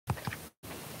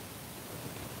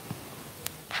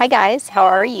Hi guys, how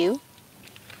are you?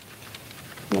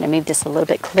 I'm going to move this a little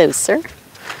bit closer.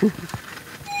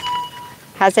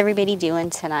 How's everybody doing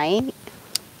tonight?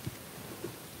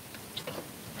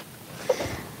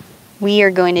 We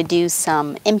are going to do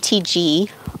some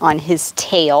MTG on his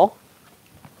tail.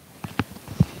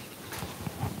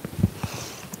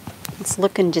 It's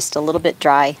looking just a little bit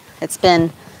dry. It's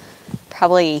been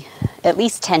probably at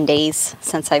least 10 days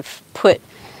since I've put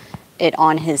it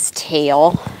on his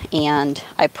tail, and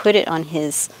I put it on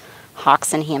his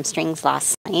hocks and hamstrings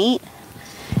last night.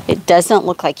 It doesn't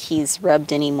look like he's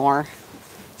rubbed anymore.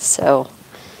 So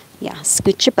yeah,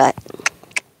 scoot your butt.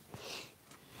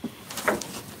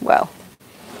 Whoa.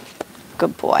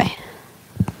 Good boy.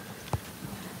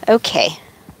 Okay.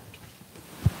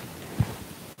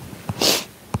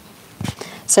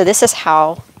 So this is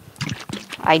how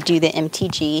I do the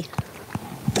MTG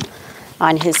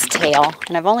on his tail.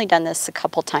 And I've only done this a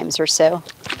couple times or so.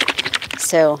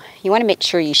 So you want to make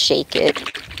sure you shake it.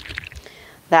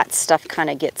 That stuff kind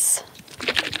of gets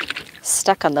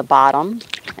stuck on the bottom.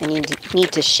 And you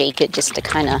need to shake it just to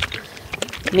kind of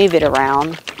move it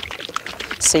around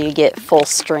so you get full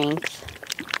strength.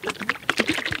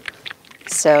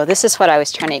 So this is what I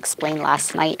was trying to explain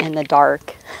last night in the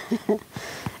dark.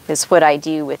 Is what I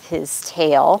do with his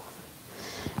tail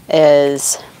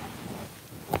is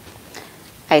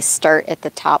I start at the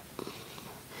top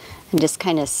and just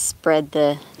kind of spread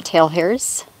the tail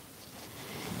hairs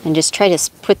and just try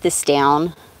to put this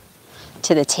down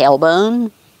to the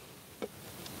tailbone.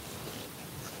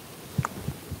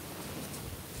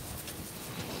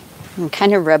 And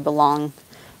kind of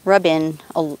rub in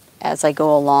as I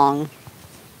go along.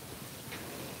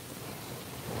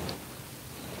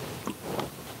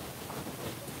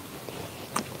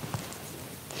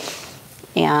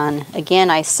 And again,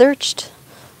 I searched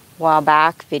a while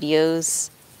back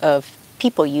videos of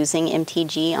people using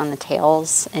MTG on the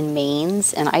tails and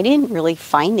manes, and I didn't really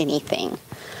find anything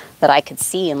that I could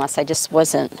see unless I just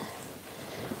wasn't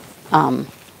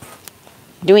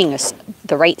doing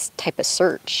the right type of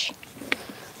search.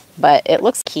 But it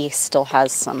looks like he still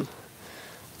has some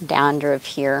dandruff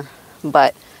here,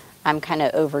 but I'm kind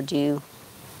of overdue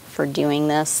for doing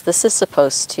this. This is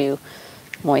supposed to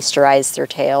moisturize their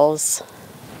tails.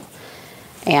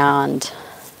 And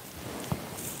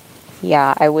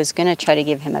yeah, I was going to try to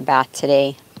give him a bath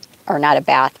today. Or not a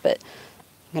bath, but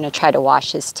I'm going to try to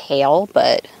wash his tail,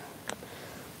 but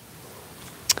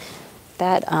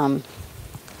that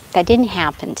didn't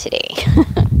happen today.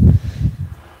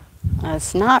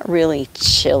 It's not really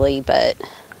chilly, but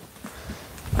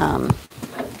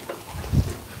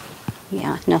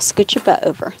yeah, now scoot your butt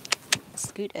over.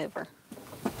 Scoot over.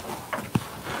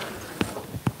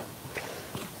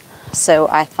 So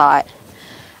I thought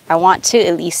I want to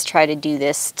at least try to do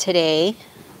this today,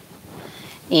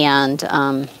 and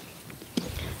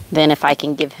then if I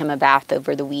can give him a bath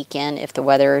over the weekend, if the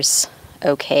weather's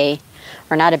okay,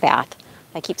 or not a bath,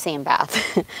 I keep saying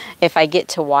bath. If I get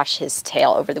to wash his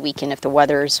tail over the weekend, if the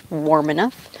weather's warm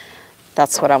enough,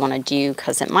 that's what I want to do,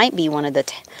 because it might be one of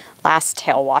the last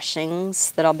tail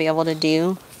washings that I'll be able to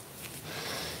do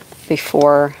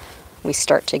before we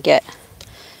start to get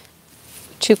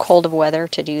too cold of weather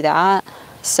to do that.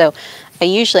 So I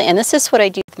usually, and this is what I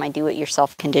do with my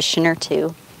do-it-yourself conditioner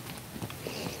too.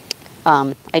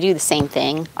 I do the same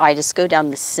thing. I just go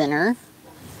down the center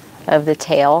of the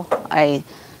tail. I,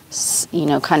 you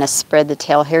know, kind of spread the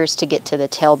tail hairs to get to the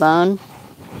tailbone.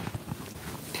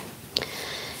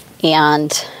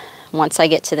 And once I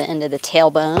get to the end of the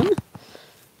tailbone,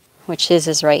 which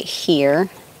is right here,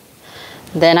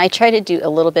 then I try to do a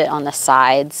little bit on the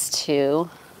sides too.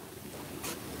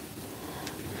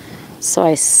 So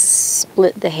I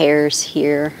split the hairs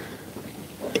here.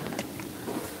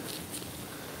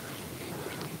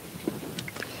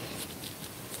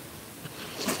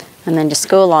 And then just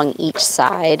go along each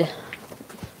side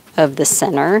of the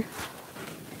center.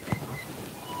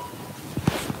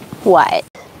 What?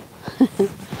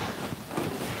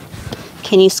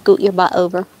 Can you scoot your butt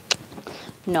over?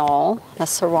 No,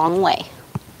 that's the wrong way.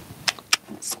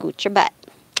 Scoot your butt.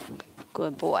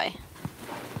 Good boy.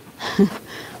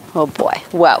 Oh boy.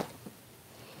 Whoa.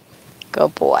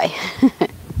 Good boy.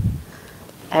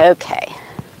 Okay.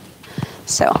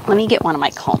 So let me get one of my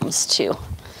combs too.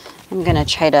 I'm going to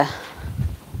try to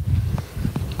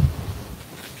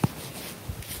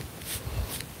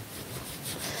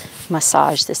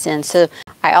massage this in. So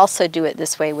I also do it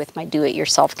this way with my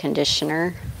do-it-yourself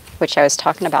conditioner, which I was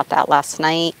talking about that last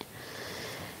night.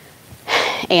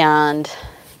 And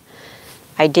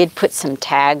I did put some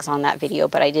tags on that video,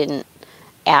 but I didn't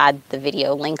add the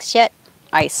video links yet.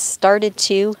 I started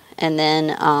to, and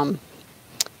then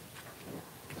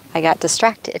I got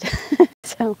distracted.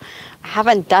 So I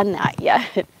haven't done that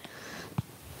yet.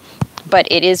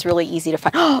 But it is really easy to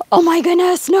find. Oh my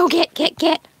goodness, no, get.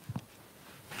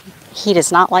 He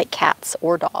does not like cats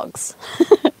or dogs.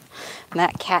 And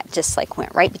that cat just like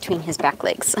went right between his back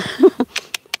legs.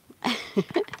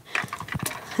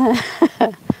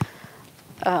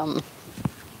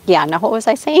 Yeah, now what was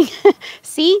I saying?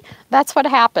 See, that's what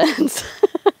happens.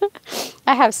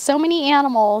 I have so many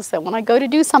animals that when I go to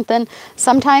do something,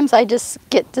 sometimes I just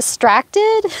get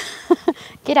distracted.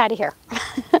 Get out of here.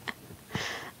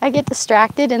 I get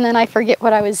distracted and then I forget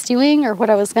what I was doing or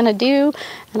what I was going to do,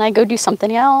 and I go do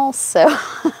something else. So,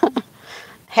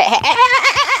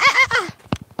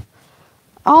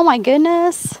 oh my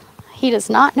goodness, he does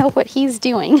not know what he's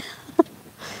doing.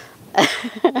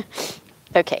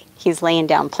 Okay, he's laying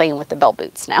down playing with the bell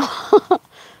boots now.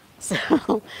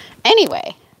 So,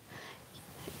 anyway,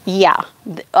 yeah.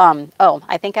 Oh,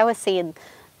 I think I was saying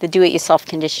the do-it-yourself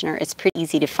conditioner. It's pretty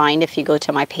easy to find if you go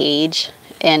to my page.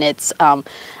 And it's,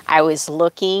 I was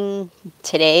looking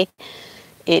today.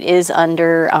 It is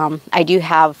under, I do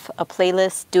have a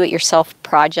playlist, do-it-yourself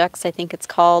projects, I think it's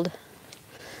called.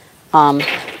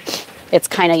 It's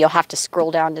kind of, you'll have to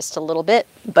scroll down just a little bit,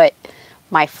 but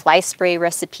my fly spray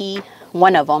recipe,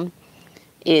 one of them,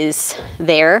 is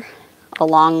there,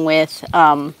 along with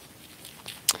the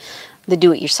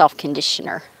do-it-yourself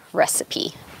conditioner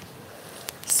recipe.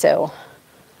 So,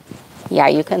 yeah,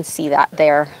 you can see that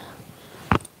there.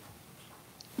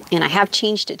 And I have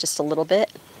changed it just a little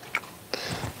bit.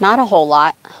 Not a whole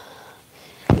lot.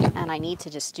 And I need to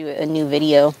just do a new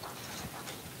video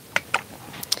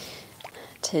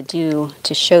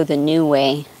to show the new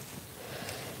way.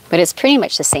 But it's pretty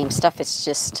much the same stuff. It's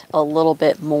just a little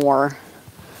bit more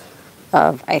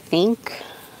of, I think,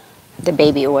 the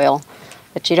baby oil.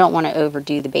 But you don't want to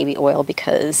overdo the baby oil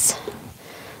because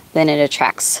then it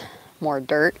attracts more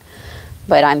dirt.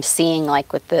 But I'm seeing,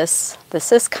 like with this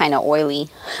is kind of oily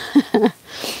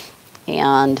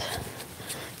and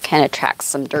kind of tracks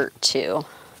some dirt too.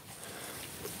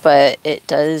 But it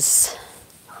does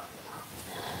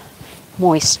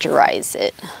moisturize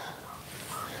it.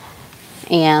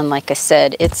 And like I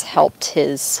said, it's helped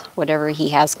his, whatever he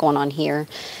has going on here.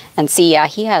 And see, yeah,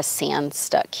 he has sand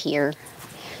stuck here.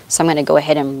 So I'm going to go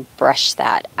ahead and brush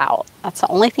that out. That's the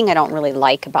only thing I don't really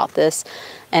like about this.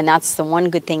 And that's the one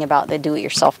good thing about the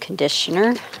do-it-yourself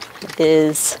conditioner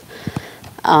is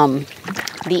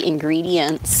the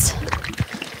ingredients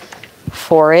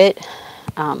for it.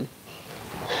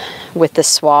 With the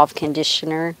Suave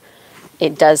conditioner,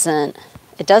 it doesn't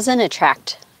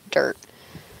attract dirt.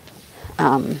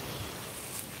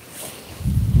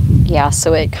 Yeah,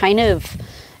 so it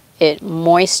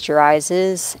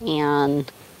moisturizes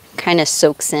and kind of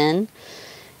soaks in,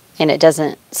 and it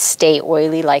doesn't stay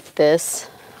oily like this,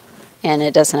 and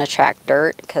it doesn't attract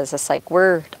dirt, because it's like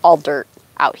we're all dirt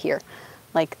out here,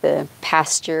 like the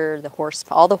pasture, the horse,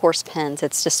 all the horse pens,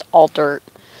 it's just all dirt.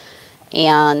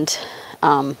 And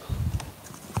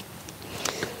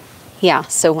yeah,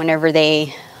 so whenever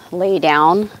they lay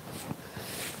down,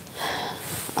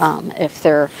 if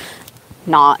they're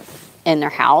not in their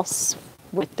house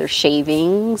with their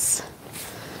shavings,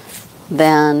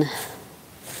 then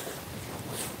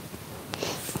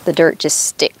the dirt just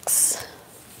sticks.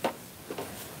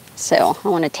 So I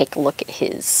want to take a look at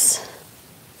his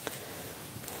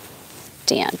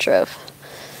dandruff.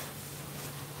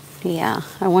 Yeah,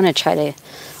 I want to try to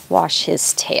wash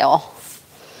his tail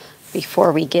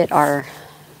before we get our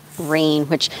rain,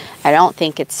 which I don't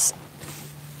think it's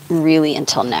really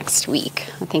until next week.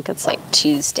 I think it's like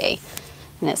Tuesday.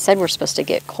 And it said we're supposed to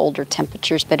get colder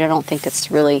temperatures, but I don't think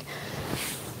it's really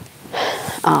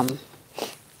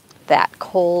that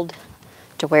cold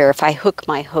to where if I hook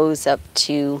my hose up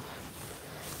to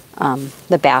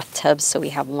the bathtub so we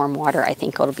have warm water, I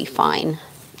think it'll be fine.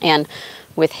 And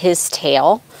with his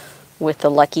tail, with the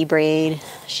Lucky Braid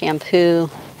shampoo,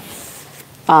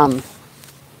 the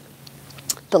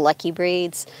Lucky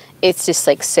Braids, it's just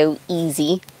like so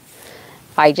easy.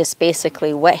 I just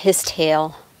basically wet his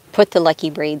tail, put the Lucky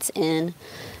Braids in,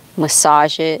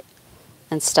 massage it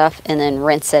and stuff, and then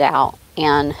rinse it out.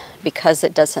 And because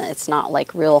it's not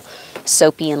like real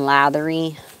soapy and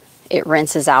lathery, it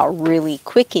rinses out really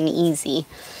quick and easy,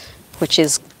 which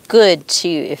is good too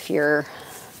if you're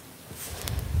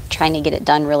trying to get it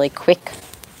done really quick,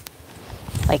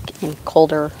 like in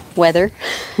colder weather.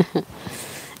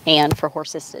 And for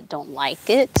horses that don't like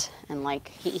it, and like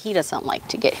he doesn't like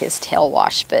to get his tail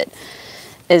washed, but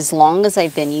as long as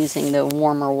I've been using the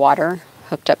warmer water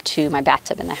hooked up to my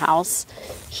bathtub in the house,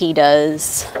 he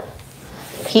does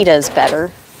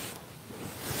better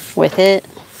with it.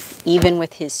 even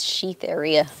with his sheath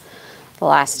area, the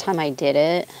last time I did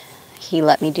it, he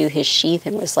let me do his sheath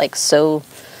and was like so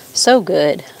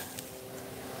good.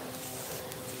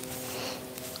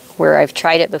 Where I've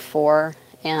tried it before,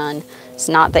 and it's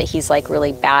not that he's like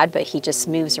really bad, but he just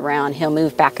moves around. He'll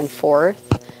move back and forth.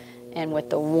 And with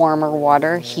the warmer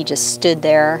water, he just stood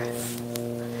there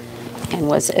and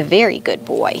was a very good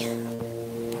boy.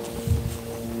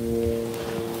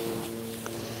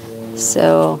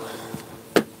 So,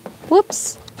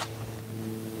 whoops.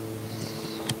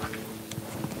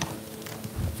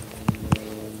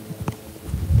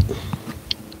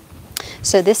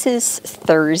 So this is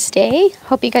Thursday.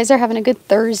 Hope you guys are having a good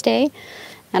Thursday.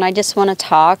 And I just want to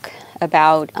talk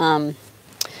about,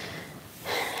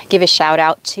 give a shout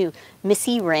out to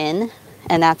Missy Wryn,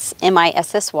 and that's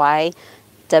MISSYWYRN,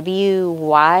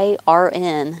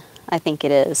 I think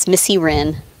it is, Missy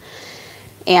Wryn.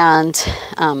 And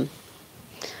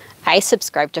I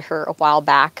subscribed to her a while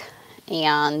back,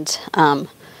 and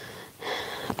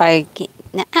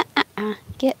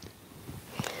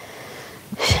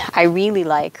I really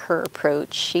like her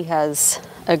approach. She has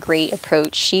a great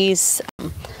approach. She's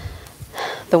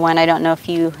the one, I don't know if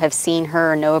you have seen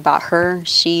her or know about her.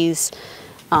 She's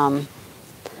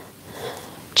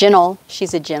gentle.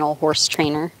 She's a gentle horse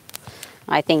trainer.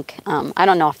 I think, I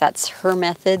don't know if that's her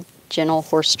method, gentle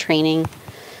horse training,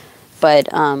 but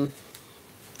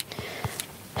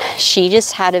she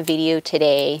just had a video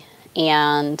today,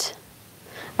 and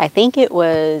I think it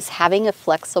was having a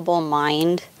flexible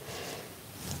mind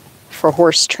for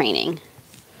horse training.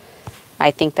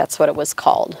 I think that's what it was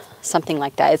called, something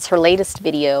like that. It's her latest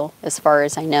video as far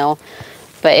as I know,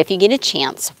 but if you get a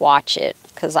chance, watch it,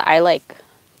 because I like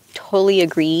totally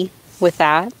agree with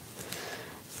that.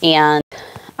 And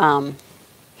I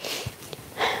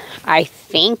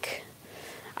think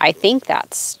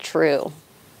that's true.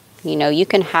 You know, you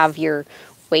can have your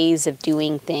ways of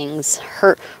doing things.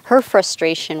 Her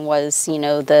frustration was, you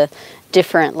know, the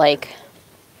different like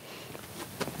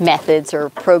methods or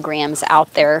programs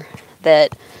out there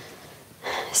that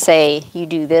say you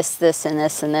do this, this, and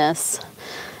this, and this.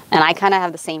 And I kind of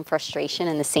have the same frustration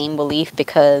and the same belief,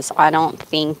 because I don't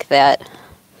think that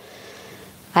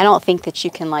you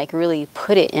can like really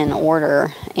put it in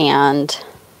order and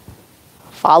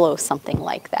follow something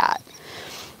like that.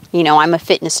 You know, I'm a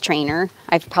fitness trainer.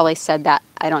 I've probably said that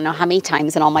I don't know how many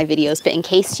times in all my videos, but in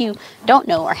case you don't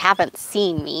know or haven't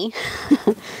seen me,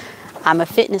 I'm a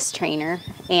fitness trainer,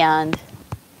 and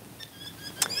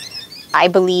I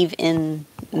believe in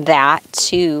that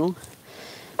too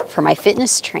for my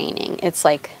fitness training. It's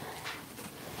like,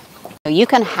 you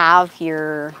can have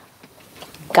your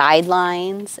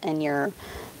guidelines and your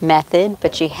method,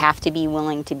 but you have to be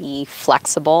willing to be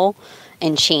flexible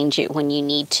and change it when you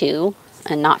need to,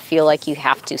 and not feel like you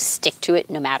have to stick to it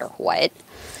no matter what.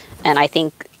 And I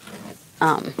think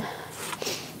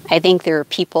there are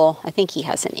people, I think he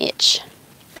has an itch.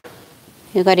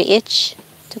 You got an itch?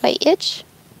 Do I itch?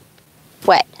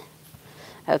 What?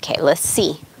 Okay, let's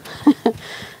see.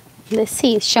 Let's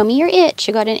see. Show me your itch.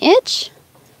 You got an itch?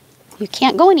 You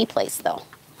can't go anyplace though.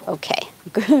 Okay.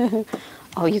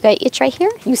 Oh, you got an itch right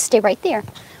here? You stay right there.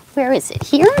 Where is it?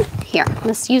 Here? Here.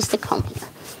 Let's use the comb here.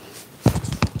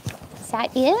 Is that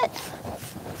it?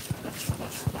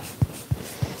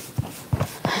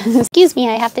 Excuse me,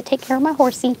 I have to take care of my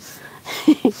horsey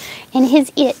and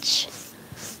his itch.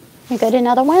 You got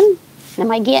another one?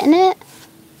 Am I getting it?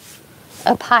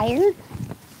 Up higher?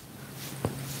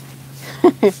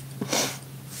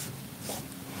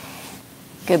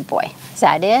 Good boy. Is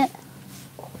that it?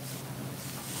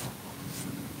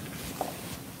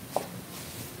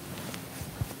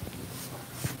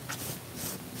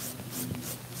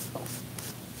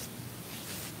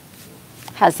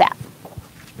 How's that?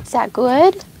 Is that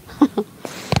good?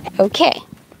 Okay,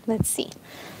 let's see.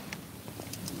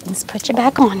 Let's put you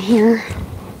back on here.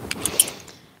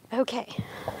 Okay.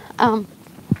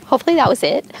 Hopefully that was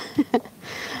it.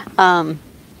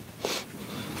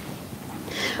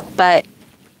 But,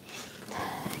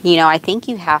 you know, I think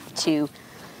you have to,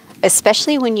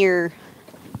 especially when you're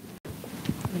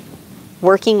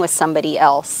working with somebody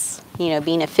else, you know,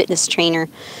 being a fitness trainer.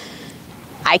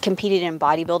 I competed in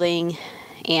bodybuilding,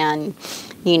 and,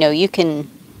 you know,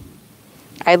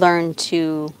 I learned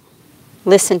to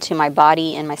listen to my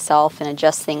body and myself and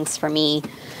adjust things for me.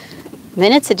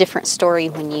 Then it's a different story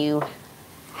when you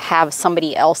have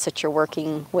somebody else that you're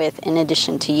working with in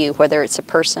addition to you, whether it's a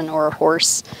person or a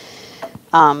horse.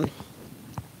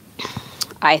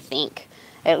 I think,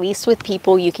 at least with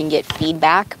people, you can get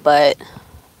feedback, but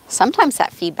sometimes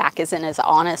that feedback isn't as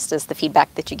honest as the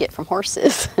feedback that you get from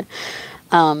horses.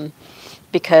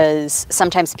 because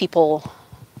sometimes people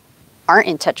aren't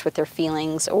in touch with their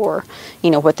feelings, or, you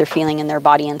know, what they're feeling in their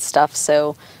body and stuff.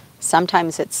 So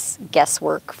sometimes it's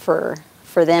guesswork for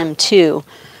them too.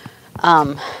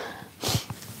 But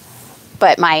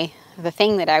the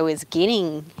thing that I was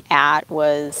getting at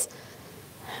was,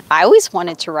 I always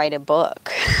wanted to write a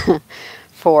book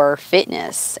for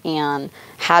fitness and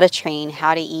how to train,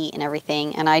 how to eat and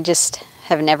everything. And I just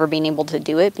have never been able to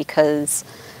do it because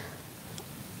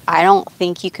I don't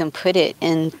think you can put it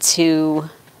into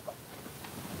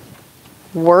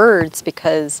words,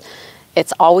 because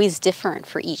it's always different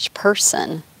for each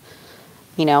person.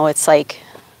 You know, it's like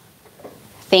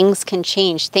things can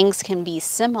change, things can be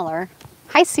similar.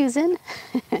 Hi, Susan.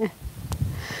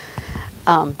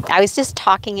 I was just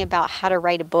talking about how to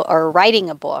write a book, or writing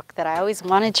a book, that I always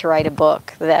wanted to write a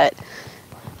book that,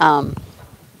 but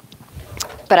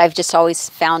I've just always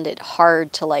found it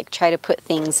hard to like try to put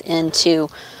things into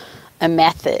a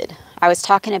method. I was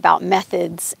talking about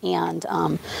methods, and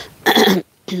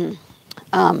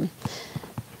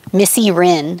Missy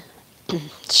Wren,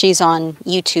 she's on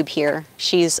YouTube here.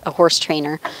 She's a horse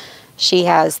trainer. She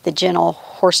has the gentle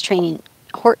horse training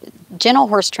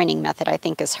method, I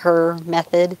think, is her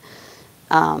method.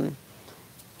 And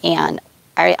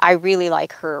I really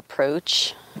like her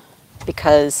approach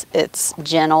because it's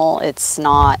gentle. It's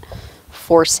not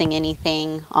forcing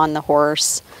anything on the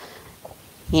horse.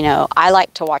 You know, I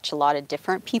like to watch a lot of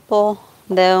different people,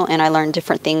 though, and I learn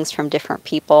different things from different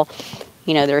people.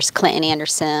 You know, there's Clinton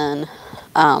Anderson,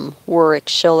 Warwick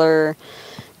Schiller,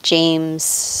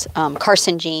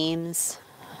 Carson James,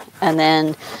 and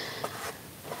then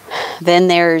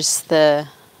there's the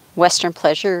Western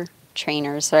pleasure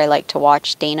trainers that I like to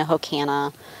watch: Dana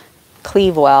Hokana,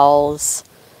 Cleve Wells,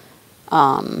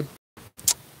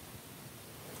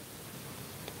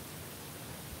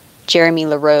 Jeremy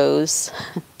LaRose.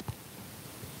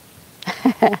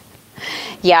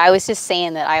 Yeah, I was just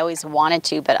saying that I always wanted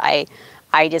to, but I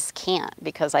just can't,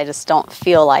 because I just don't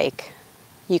feel like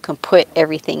you can put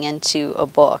everything into a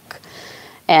book.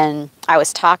 And I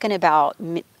was talking about,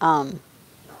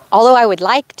 although I would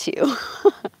like to,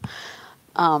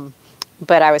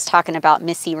 but I was talking about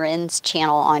Missy Wren's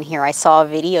channel on here. I saw a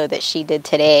video that she did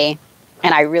today,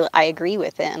 and I agree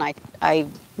with it, and I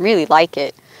really like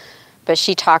it. But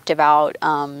she talked about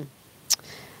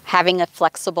having a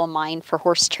flexible mind for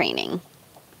horse training,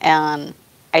 and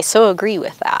I so agree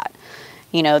with that.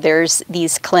 You know, there's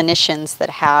these clinicians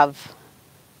that have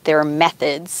their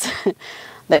methods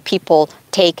that people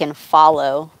take and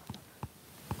follow.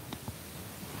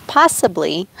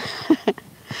 Possibly.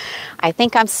 I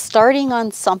think I'm starting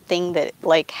on something that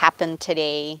like happened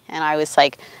today, and I was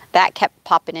like, that kept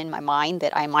popping in my mind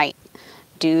that I might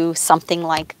do something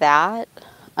like that.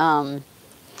 And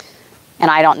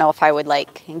I don't know if I would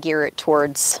like gear it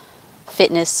towards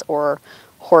fitness or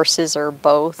horses or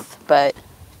both, but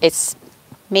it's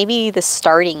maybe the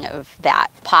starting of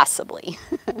that, possibly.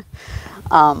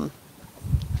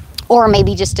 Or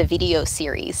maybe just a video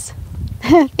series.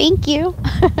 Thank you.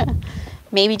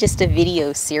 Maybe just a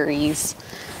video series.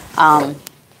 But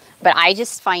I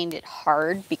just find it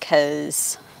hard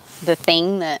because the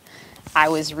thing that I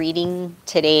was reading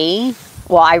today,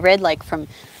 well, I read like from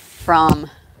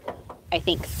I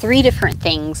think 3 different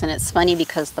things, and it's funny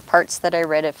because the parts that I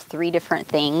read of 3 different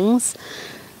things,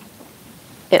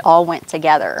 it all went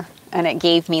together, and it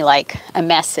gave me like a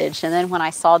message. And then when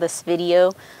I saw this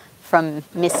video from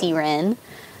Missy Wren,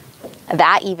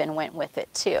 that even went with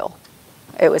it too.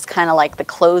 It was kind of like the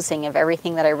closing of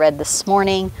everything that I read this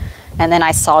morning, and then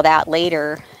I saw that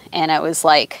later, and it was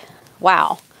like,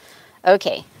 wow,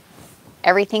 okay,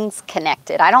 everything's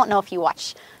connected. I don't know if you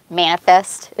watch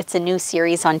Manifest. It's a new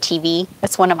series on TV.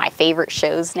 It's one of my favorite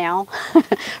shows now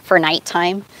for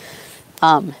nighttime.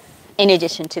 In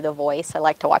addition to The Voice, I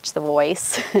like to watch The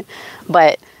Voice.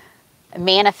 But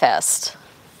Manifest,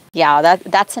 yeah,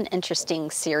 that's an interesting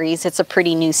series. It's a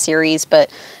pretty new series, but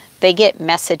they get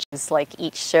messages like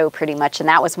each show pretty much, and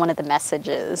that was one of the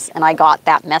messages. And I got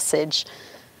that message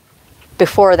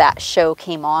before that show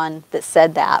came on that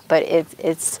said that, but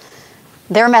it's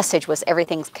their message was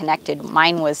everything's connected.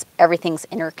 Mine was everything's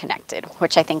interconnected,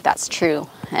 which I think that's true.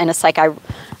 And it's like I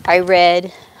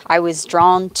was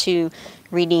drawn to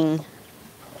reading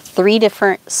 3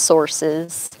 different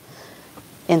sources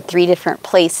in 3 different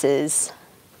places.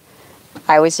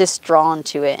 I was just drawn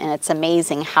to it, and it's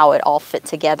amazing how it all fit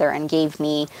together and gave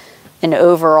me an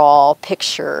overall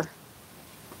picture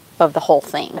of the whole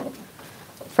thing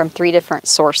from 3 different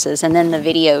sources. And then the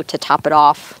video to top it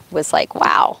off was like,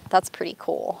 wow, that's pretty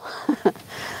cool.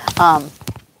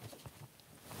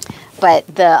 But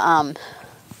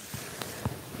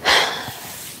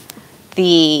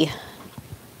the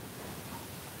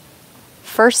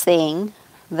first thing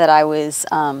that I was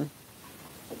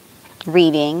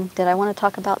reading, did I want to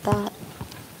talk about that?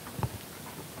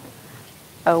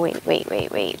 Oh, wait.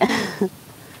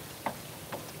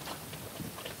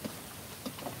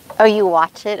 Oh, you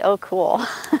watch it? Oh, cool.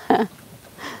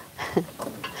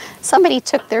 Somebody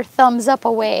took their thumbs up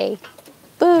away.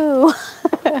 Boo.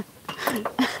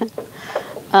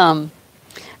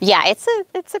 Yeah, it's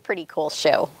a pretty cool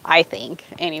show, I think,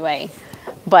 anyway.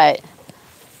 But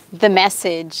the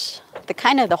message,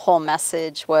 the whole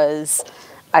message was,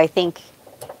 I think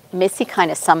Missy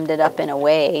kind of summed it up in a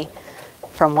way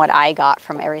from what I got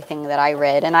from everything that I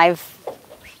read. And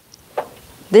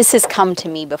this has come to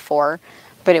me before,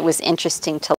 but it was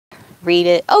interesting to read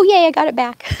it. Oh, yay, I got it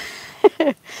back.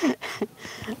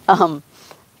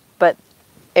 But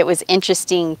it was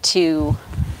interesting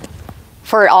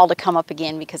for it all to come up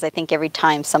again, because I think every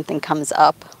time something comes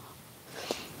up,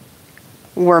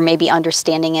 we're maybe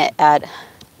understanding it at...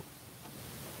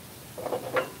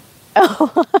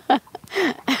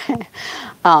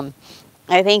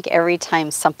 I think every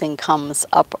time something comes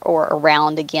up or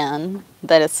around again,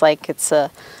 that it's like it's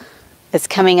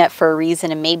coming up for a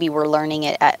reason, and maybe we're learning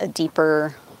it at a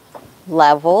deeper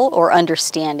level or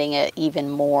understanding it even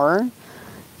more.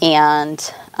 And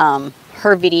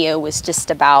her video was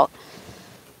just about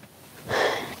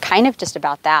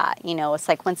that. You know, it's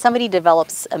like when somebody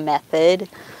develops a method,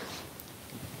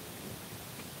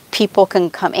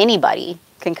 anybody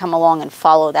can come along and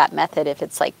follow that method if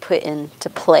it's like put into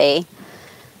play.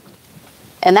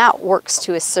 And that works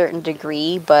to a certain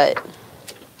degree, but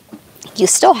you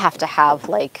still have to have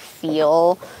like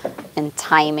feel and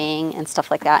timing and stuff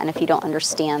like that. And if you don't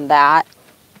understand that,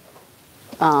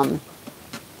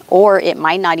 or it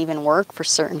might not even work for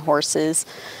certain horses.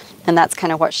 And that's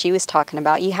kind of what she was talking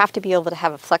about. You have to be able to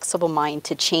have a flexible mind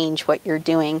to change what you're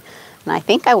doing. And I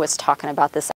think I was talking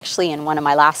about this actually in one of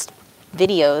my last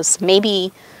videos,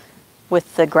 maybe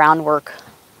with the groundwork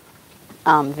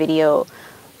video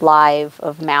live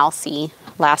of Mousy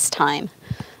last time,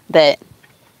 that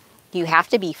you have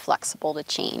to be flexible to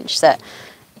change. That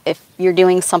if you're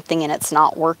doing something and it's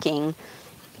not working,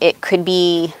 it could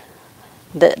be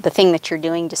the thing that you're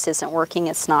doing just isn't working,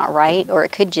 it's not right, or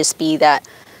it could just be that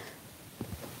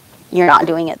you're not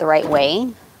doing it the right way.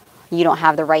 You don't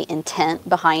have the right intent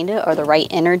behind it or the right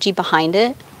energy behind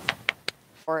it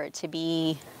for it to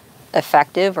be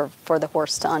effective or for the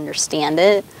horse to understand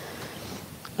it.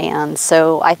 And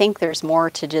so I think there's more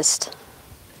to just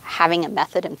having a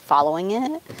method and following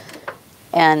it.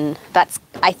 And that's,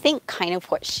 I think, kind of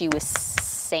what she was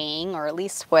saying, or at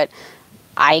least what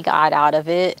I got out of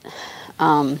it.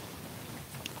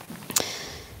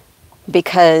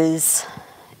 Because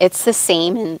it's the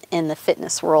same in the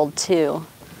fitness world too.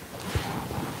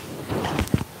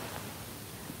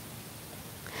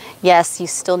 Yes, you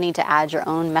still need to add your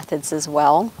own methods as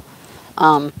well.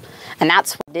 And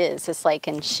that's what it is. It's like,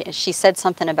 and she said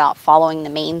something about following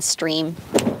the mainstream.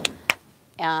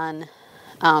 And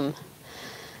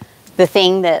the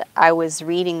thing that I was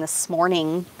reading this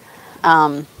morning,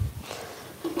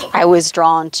 I was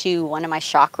drawn to one of my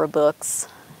chakra books,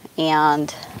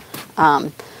 and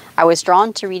I was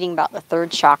drawn to reading about the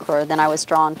third chakra. Then I was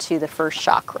drawn to the first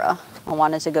chakra. I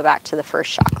wanted to go back to the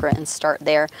first chakra and start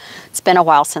there. It's been a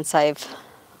while since I've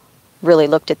really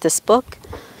looked at this book,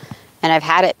 and I've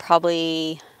had it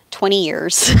probably 20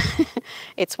 years.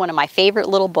 It's one of my favorite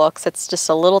little books. It's just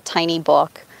a little tiny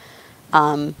book.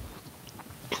 When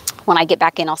I get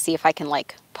back in, I'll see if I can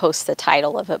like post the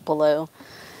title of it below.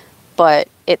 But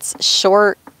it's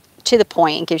short, to the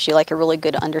point, and gives you like a really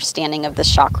good understanding of the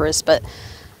chakras. But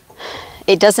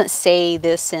it doesn't say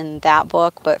this in that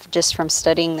book, but just from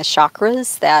studying the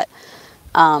chakras, that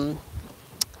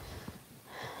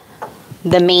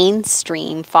the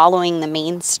mainstream, following the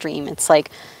mainstream, it's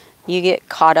like you get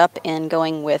caught up in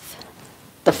going with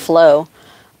the flow,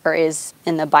 or is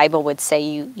in the Bible would say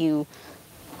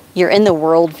you're in the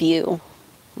world view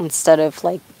instead of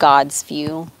like God's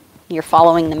view. You're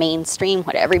following the mainstream,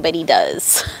 what everybody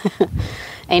does.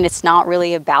 And it's not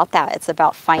really about that. It's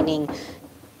about finding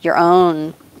your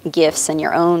own gifts and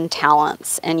your own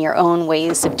talents and your own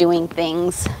ways of doing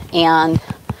things. And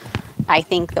I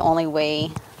think the only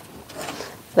way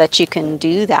that you can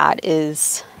do that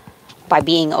is by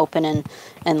being open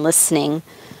and listening.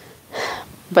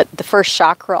 But the first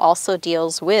chakra also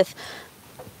deals with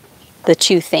the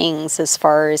two things, as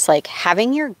far as like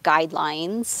having your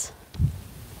guidelines.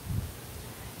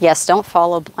 Yes, don't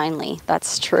follow blindly.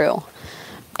 That's true.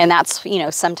 And that's, you know,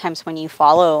 sometimes when you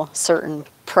follow certain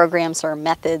programs or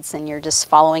methods and you're just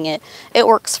following it, it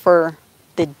works for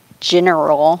the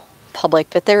general public,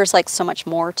 but there's like so much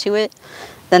more to it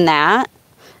than that.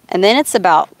 And then it's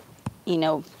about, you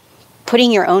know,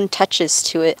 putting your own touches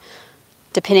to it,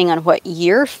 depending on what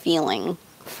you're feeling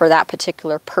for that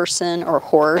particular person or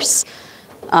horse.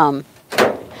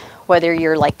 Whether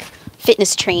you're like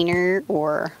fitness trainer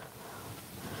or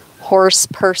horse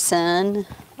person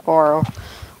or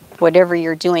whatever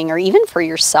you're doing, or even for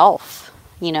yourself,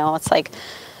 you know, it's like,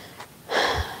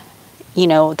 you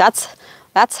know, that's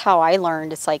how I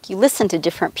learned. It's like you listen to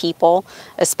different people,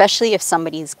 especially if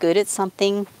somebody's good at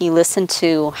something, you listen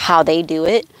to how they do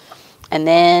it. And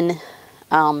then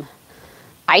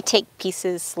I take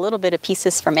pieces, a little bit of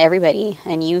pieces from everybody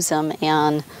and use them.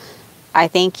 And I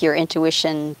think your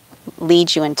intuition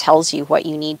leads you and tells you what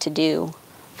you need to do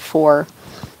for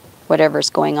whatever's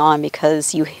going on,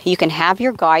 because you can have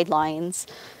your guidelines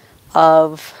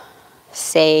of,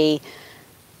 say,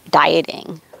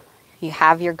 dieting. You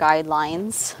have your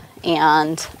guidelines,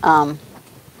 and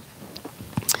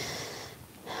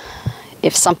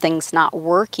if something's not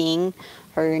working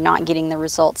or you're not getting the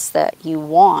results that you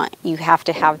want, you have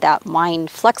to have that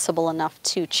mind flexible enough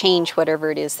to change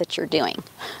whatever it is that you're doing.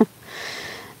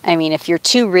 I mean, if you're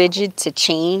too rigid to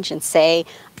change and say,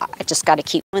 I just got to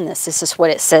keep doing this, this is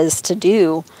what it says to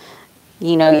do,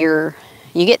 you know,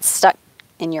 you get stuck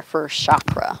in your first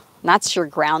chakra. And that's your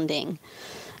grounding.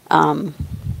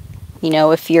 You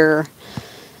know, if you're,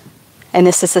 and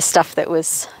this is the stuff that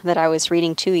I was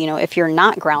reading too, you know, if you're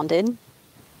not grounded,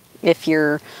 if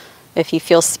you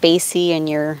feel spacey and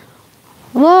you're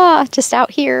just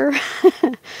out here,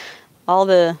 all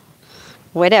the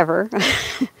whatever,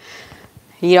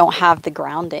 you don't have the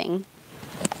grounding.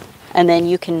 And then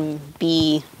you can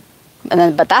be,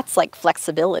 but that's like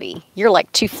flexibility. You're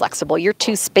like too flexible. You're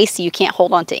too spacey. You can't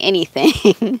hold on to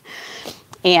anything.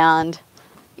 And,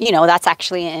 you know, that's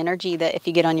actually an energy that if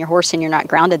you get on your horse and you're not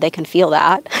grounded, they can feel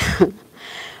that.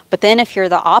 But then if you're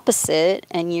the opposite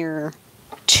and you're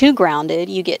too grounded,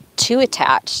 you get too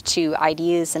attached to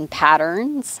ideas and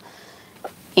patterns,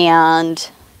 and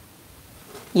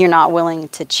you're not willing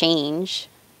to change.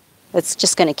 It's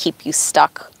just going to keep you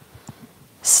stuck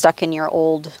in your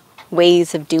old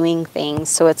ways of doing things.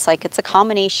 So it's like, it's a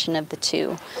combination of the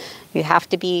two. You have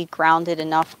to be grounded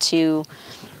enough to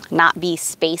not be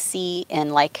spacey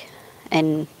and like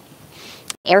an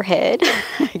airhead,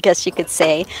 I guess you could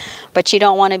say, but you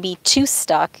don't want to be too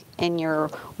stuck in your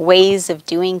ways of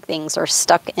doing things, or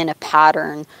stuck in a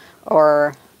pattern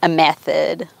or a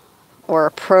method or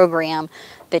a program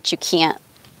that you can't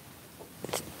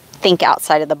think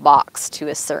outside of the box to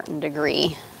a certain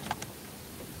degree.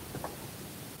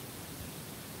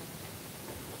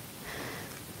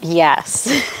 Yes.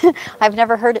 I've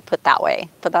never heard it put that way,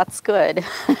 but that's good.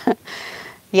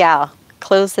 Yeah,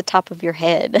 close the top of your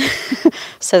head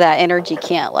so that energy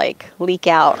can't like leak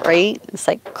out, right? It's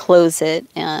like close it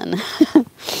and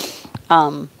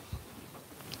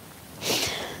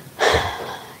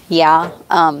yeah.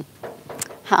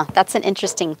 That's an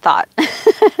interesting thought.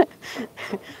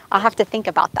 I'll have to think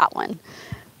about that one.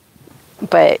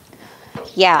 But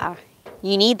yeah,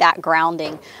 you need that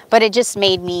grounding. But it just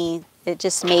made me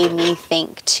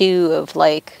think too of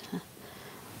like,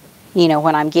 you know,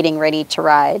 when I'm getting ready to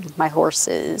ride my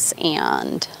horses,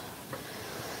 and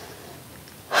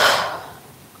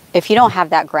if you don't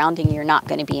have that grounding, you're not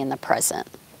going to be in the present.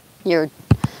 You're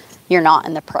not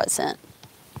in the present.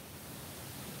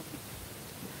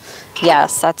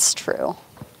 Yes, that's true.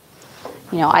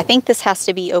 You know, I think this has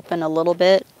to be open a little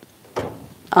bit.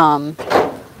 Or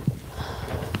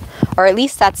at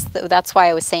least that's why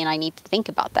I was saying I need to think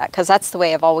about that, because that's the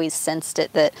way I've always sensed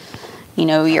it, that, you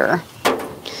know, your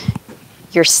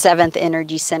seventh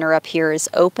energy center up here is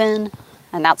open,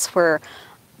 and that's where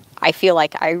I feel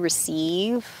like I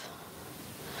receive.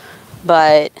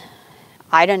 But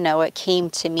I don't know, it came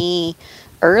to me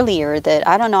earlier that,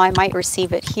 I don't know, I might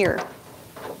receive it here.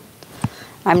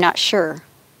 I'm not sure.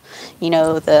 You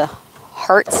know, the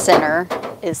heart center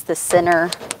is the center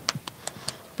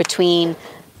between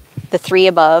the three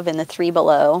above and the three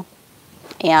below.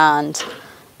 And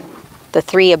the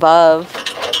three above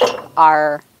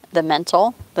are the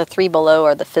mental, the three below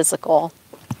are the physical.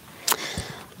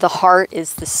 The heart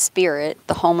is the spirit,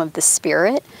 the home of the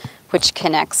spirit, which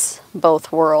connects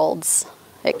both worlds.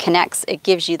 It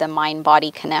gives you the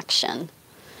mind-body connection.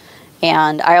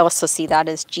 And I also see that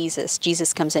as Jesus.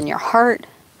 Jesus comes in your heart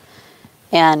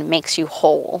and makes you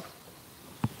whole.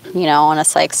 You know, and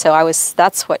it's like,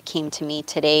 that's what came to me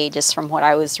today, just from what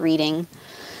I was reading.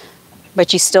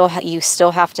 But you still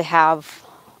have to have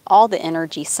all the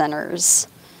energy centers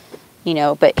you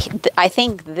know, but I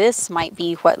think this might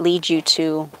be what leads you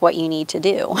to what you need to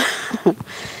do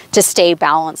to stay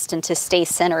balanced and to stay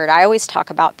centered. I always talk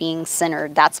about being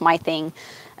centered. That's my thing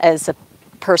as a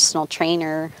personal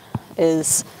trainer,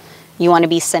 is you want to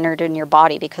be centered in your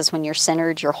body, because when you're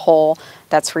centered, you're whole.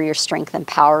 That's where your strength and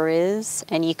power is,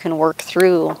 and you can work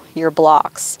through your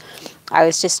blocks. I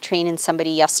was just training somebody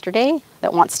yesterday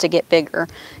that wants to get bigger.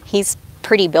 He's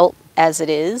pretty built as it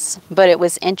is, but it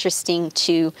was interesting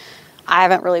to, I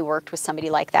haven't really worked with somebody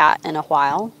like that in a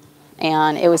while,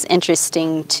 and it was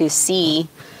interesting to see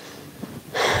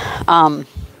that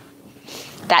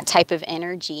type of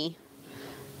energy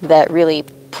that really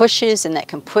pushes and that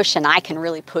can push, and I can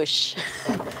really push.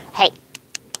 Hey,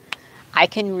 I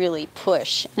can really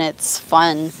push, and it's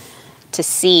fun to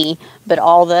see. But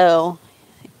although,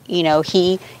 you know,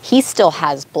 he still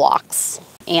has blocks,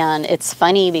 and it's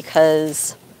funny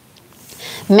because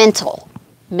mental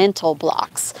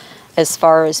blocks, as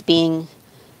far as being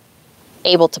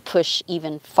able to push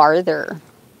even farther.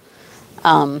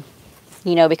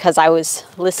 You know, because I was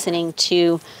listening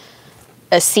to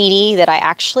a CD that I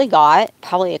actually got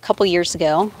probably a couple years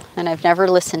ago, and I've never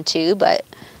listened to, but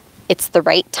it's the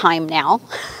right time now.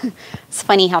 It's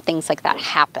funny how things like that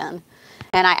happen.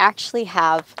 And I actually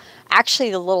have,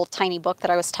 the little tiny book that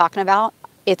I was talking about,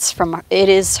 it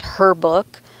is her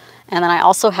book. And then I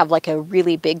also have like a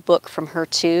really big book from her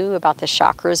too about the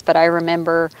chakras. But I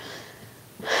remember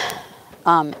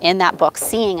in that book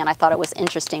seeing, and I thought it was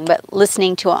interesting, but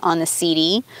listening to it on the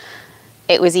CD,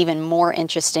 it was even more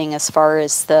interesting as far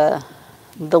as the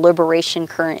liberation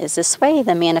current is this way,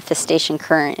 the manifestation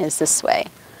current is this way.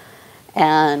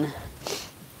 And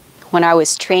when I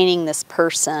was training this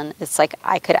person, it's like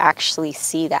I could actually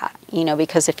see that, you know,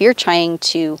 because if you're trying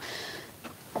to,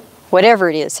 whatever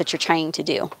it is that you're trying to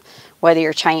do, whether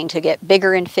you're trying to get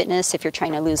bigger in fitness, if you're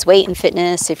trying to lose weight in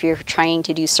fitness, if you're trying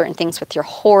to do certain things with your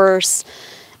horse,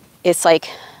 it's like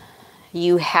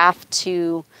you have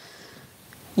to,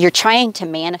 you're trying to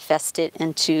manifest it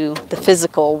into the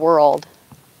physical world.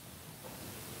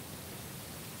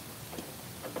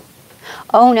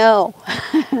 Oh no.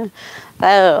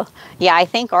 Oh, yeah, I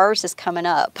think ours is coming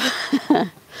up.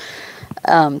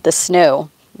 The snow,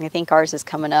 I think ours is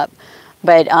coming up.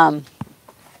 But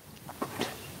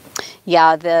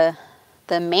yeah, the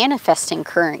manifesting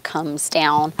current comes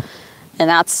down, and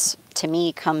that's, to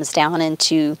me, comes down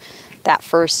into that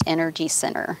first energy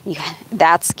center.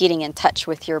 That's getting in touch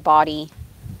with your body.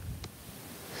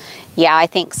 Yeah, I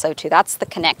think so too. That's the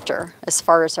connector as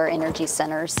far as our energy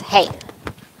centers. Hey,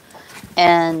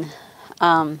 and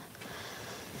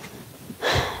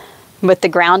but the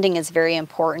grounding is very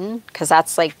important, because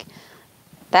that's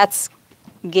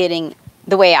getting,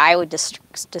 the way I would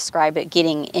describe it,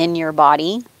 getting in your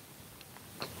body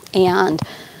and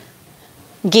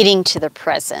getting to the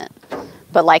present.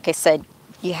 But like I said,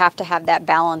 you have to have that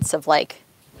balance of like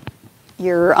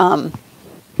your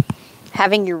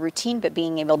having your routine, but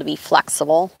being able to be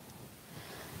flexible,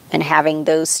 and having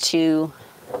those two,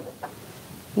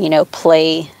 you know,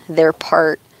 play their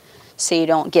part, so you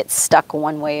don't get stuck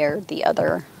one way or the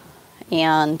other.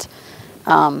 And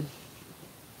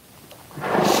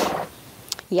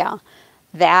yeah,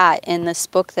 that in this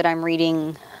book that I'm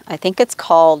reading, I think it's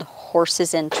called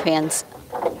Horses in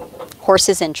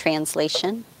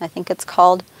Translation, I think it's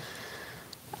called.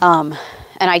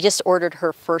 And I just ordered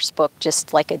her first book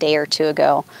just like a day or two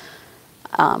ago.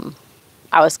 I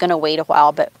was going to wait a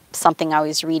while, but something I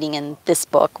was reading in this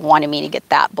book wanted me to get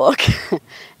that book.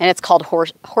 And it's called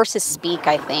Horses Speak,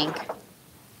 I think.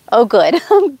 Oh, good.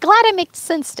 I'm glad it makes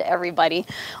sense to everybody.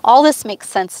 All this makes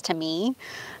sense to me.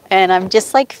 And I'm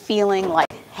just like feeling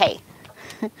like, hey,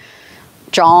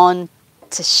 drawn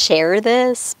to share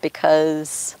this,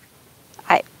 because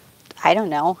I don't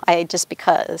know.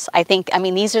 Because I think, I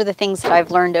mean, these are the things that I've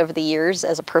learned over the years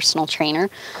as a personal trainer.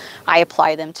 I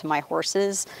apply them to my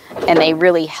horses, and they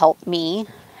really help me.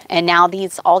 And now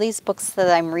all these books that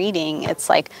I'm reading, it's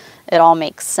like, it all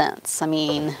makes sense. I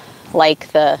mean, like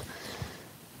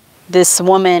this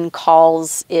woman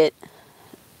calls it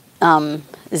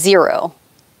zero.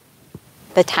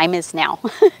 The time is now.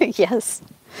 Yes.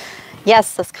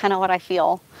 Yes, that's kind of what I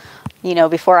feel. You know,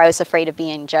 before I was afraid of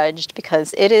being judged,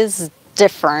 because it is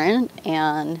different.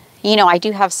 And, you know, I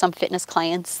do have some fitness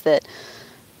clients that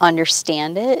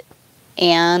understand it.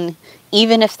 And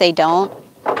even if they don't,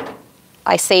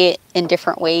 I say it in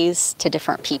different ways to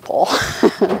different people.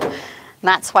 And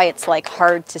that's why it's like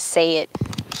hard to say it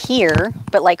here.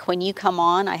 But like when you come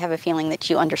on, I have a feeling that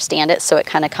you understand it. So it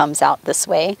kind of comes out this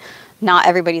way. Not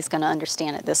everybody's going to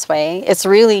understand it this way. It's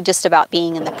really just about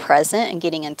being in the present and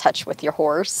getting in touch with your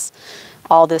horse.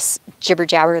 all this jibber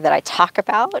jabber that I talk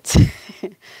about.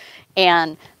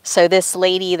 And so this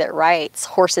lady that writes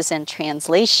Horses in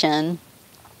Translation,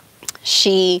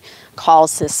 she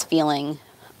calls this feeling,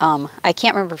 I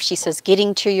can't remember if she says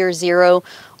getting to your zero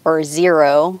or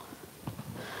zero.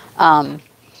 I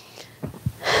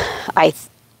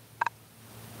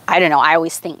don't know. I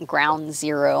always think ground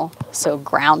zero. So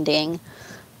grounding.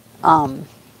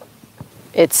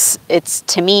 It's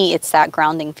to me, it's that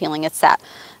grounding feeling. It's that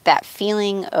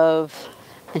feeling of,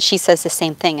 and she says the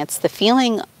same thing. It's the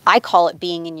feeling, I call it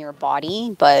being in your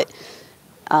body, but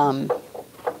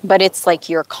it's like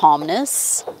your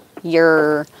calmness,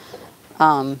 you're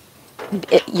in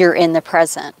the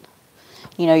present.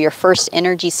 You know, your first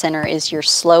energy center is your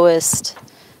slowest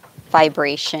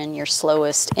vibration, your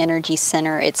slowest energy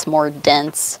center. It's more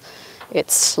dense,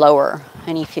 it's slower.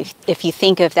 And if you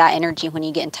think of that energy, when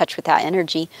you get in touch with that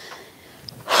energy,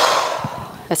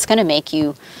 it's going to make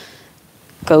you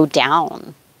go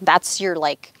down. That's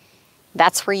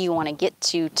where you want to get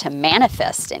to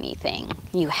manifest anything.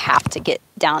 You have to get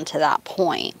down to that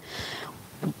point.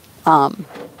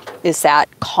 Is that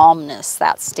calmness,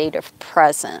 that state of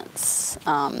presence.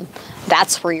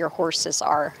 That's where your horses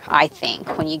are, I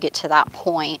think, when you get to that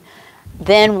point.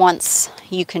 Then once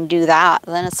you can do that,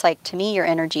 then it's like, to me, your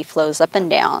energy flows up and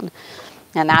down.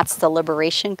 And that's the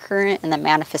liberation current and the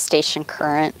manifestation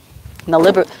current. And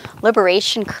the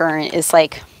liberation current is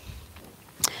like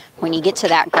when you get to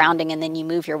that grounding and then you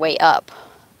move your way up.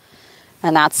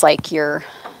 And that's like your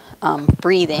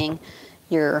breathing,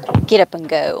 your get up and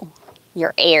go,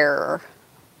 your air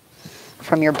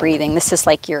from your breathing. This is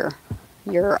like your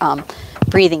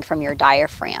breathing from your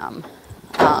diaphragm,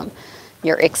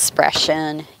 your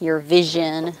expression, your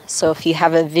vision. So if you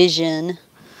have a vision,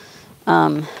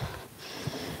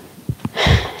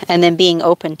 and then being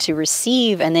open to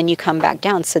receive, and then you come back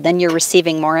down. So then you're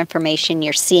receiving more information,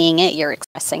 you're seeing it, you're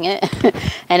expressing it,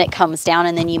 and it comes down,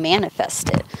 and then you manifest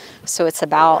it. So it's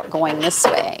about going this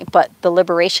way. But the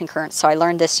liberation current, so I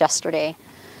learned this yesterday.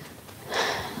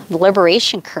 The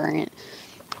liberation current,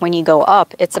 when you go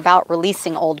up, it's about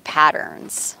releasing old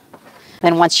patterns.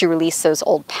 Then once you release those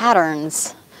old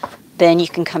patterns, then you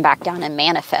can come back down and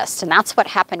manifest. And that's what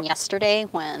happened yesterday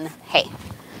when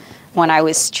I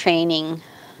was training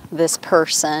this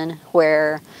person,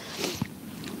 where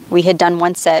we had done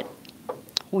one set,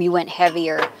 we went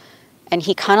heavier, and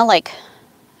he kind of like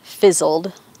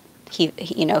fizzled.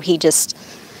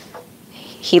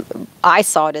 I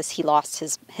saw it as he lost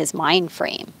his mind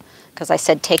frame, because I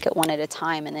said, take it one at a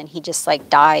time, and then he just like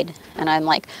died. And I'm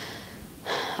like,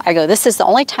 I go, this is the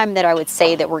only time that I would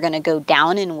say that we're going to go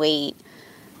down in weight,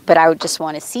 but I would just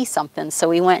want to see something. So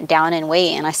we went down in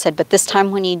weight, and I said, but this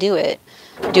time when you do it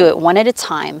one at a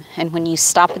time. And when you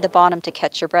stop at the bottom to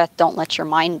catch your breath, don't let your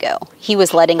mind go. He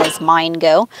was letting his mind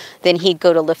go. Then he'd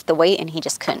go to lift the weight, and he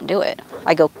just couldn't do it.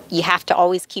 I go, you have to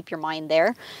always keep your mind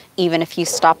there. Even if you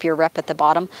stop your rep at the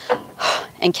bottom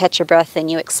and catch your breath, then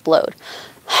you explode.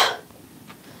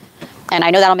 And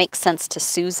I know that'll make sense to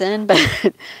Susan, but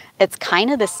it's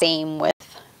kind of the same with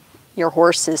your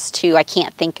horses too. I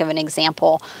can't think of an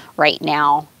example right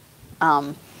now.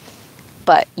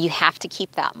 But you have to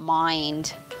keep that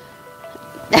mind.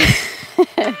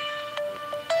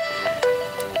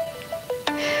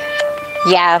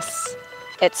 Yes,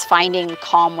 it's finding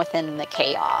calm within the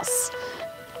chaos.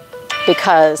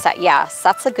 Because, yes,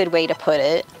 that's a good way to put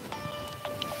it.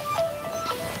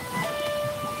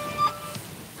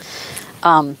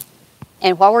 And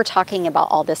while we're talking about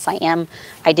all this, I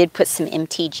did put some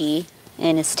MTG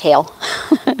in his tail.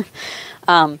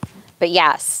 But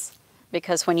yes,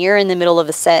 because when you're in the middle of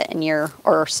a set and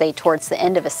or say towards the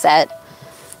end of a set,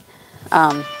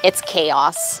 it's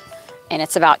chaos, and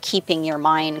it's about keeping your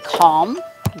mind calm,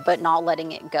 but not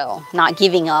letting it go, not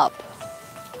giving up.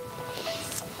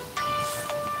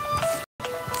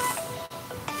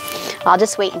 I'll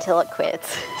just wait until it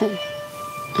quits.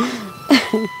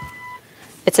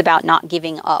 It's about not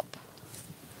giving up.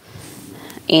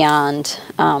 And,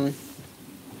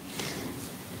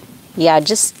 yeah,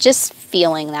 just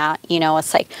feeling that,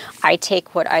 it's like I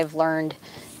take what I've learned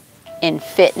in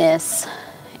fitness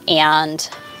and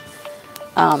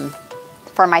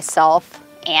for myself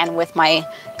and with my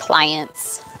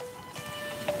clients.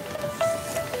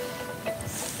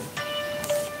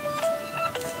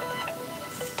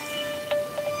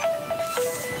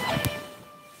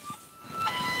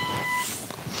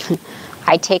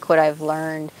 I take what I've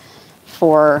learned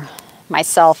for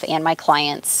myself and my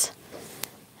clients,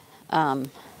 and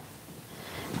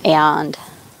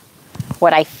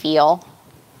what I feel,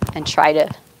 and try to,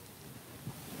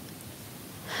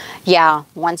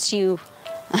 once you,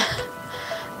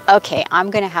 Okay, I'm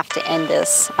going to have to end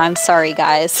this. I'm sorry,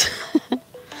 guys.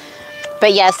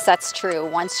 But yes, that's true.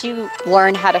 Once you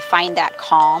learn how to find that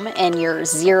calm and your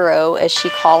zero, as she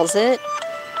calls it,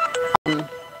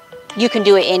 you can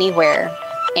do it anywhere.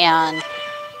 And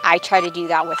I try to do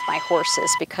that with my horses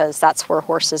because that's where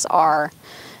horses are,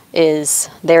 is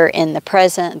they're in the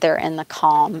present, they're in the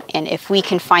calm. And if we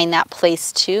can find that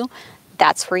place too,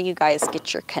 that's where you guys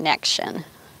get your connection.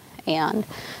 And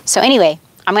so anyway,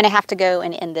 I'm going to have to go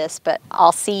and end this, but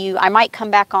I'll see you. I might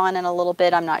come back on in a little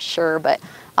bit. I'm not sure, but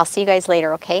I'll see you guys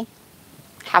later, okay?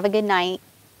 Have a good night.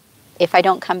 If I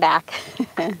don't come back,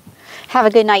 have a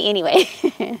good night anyway.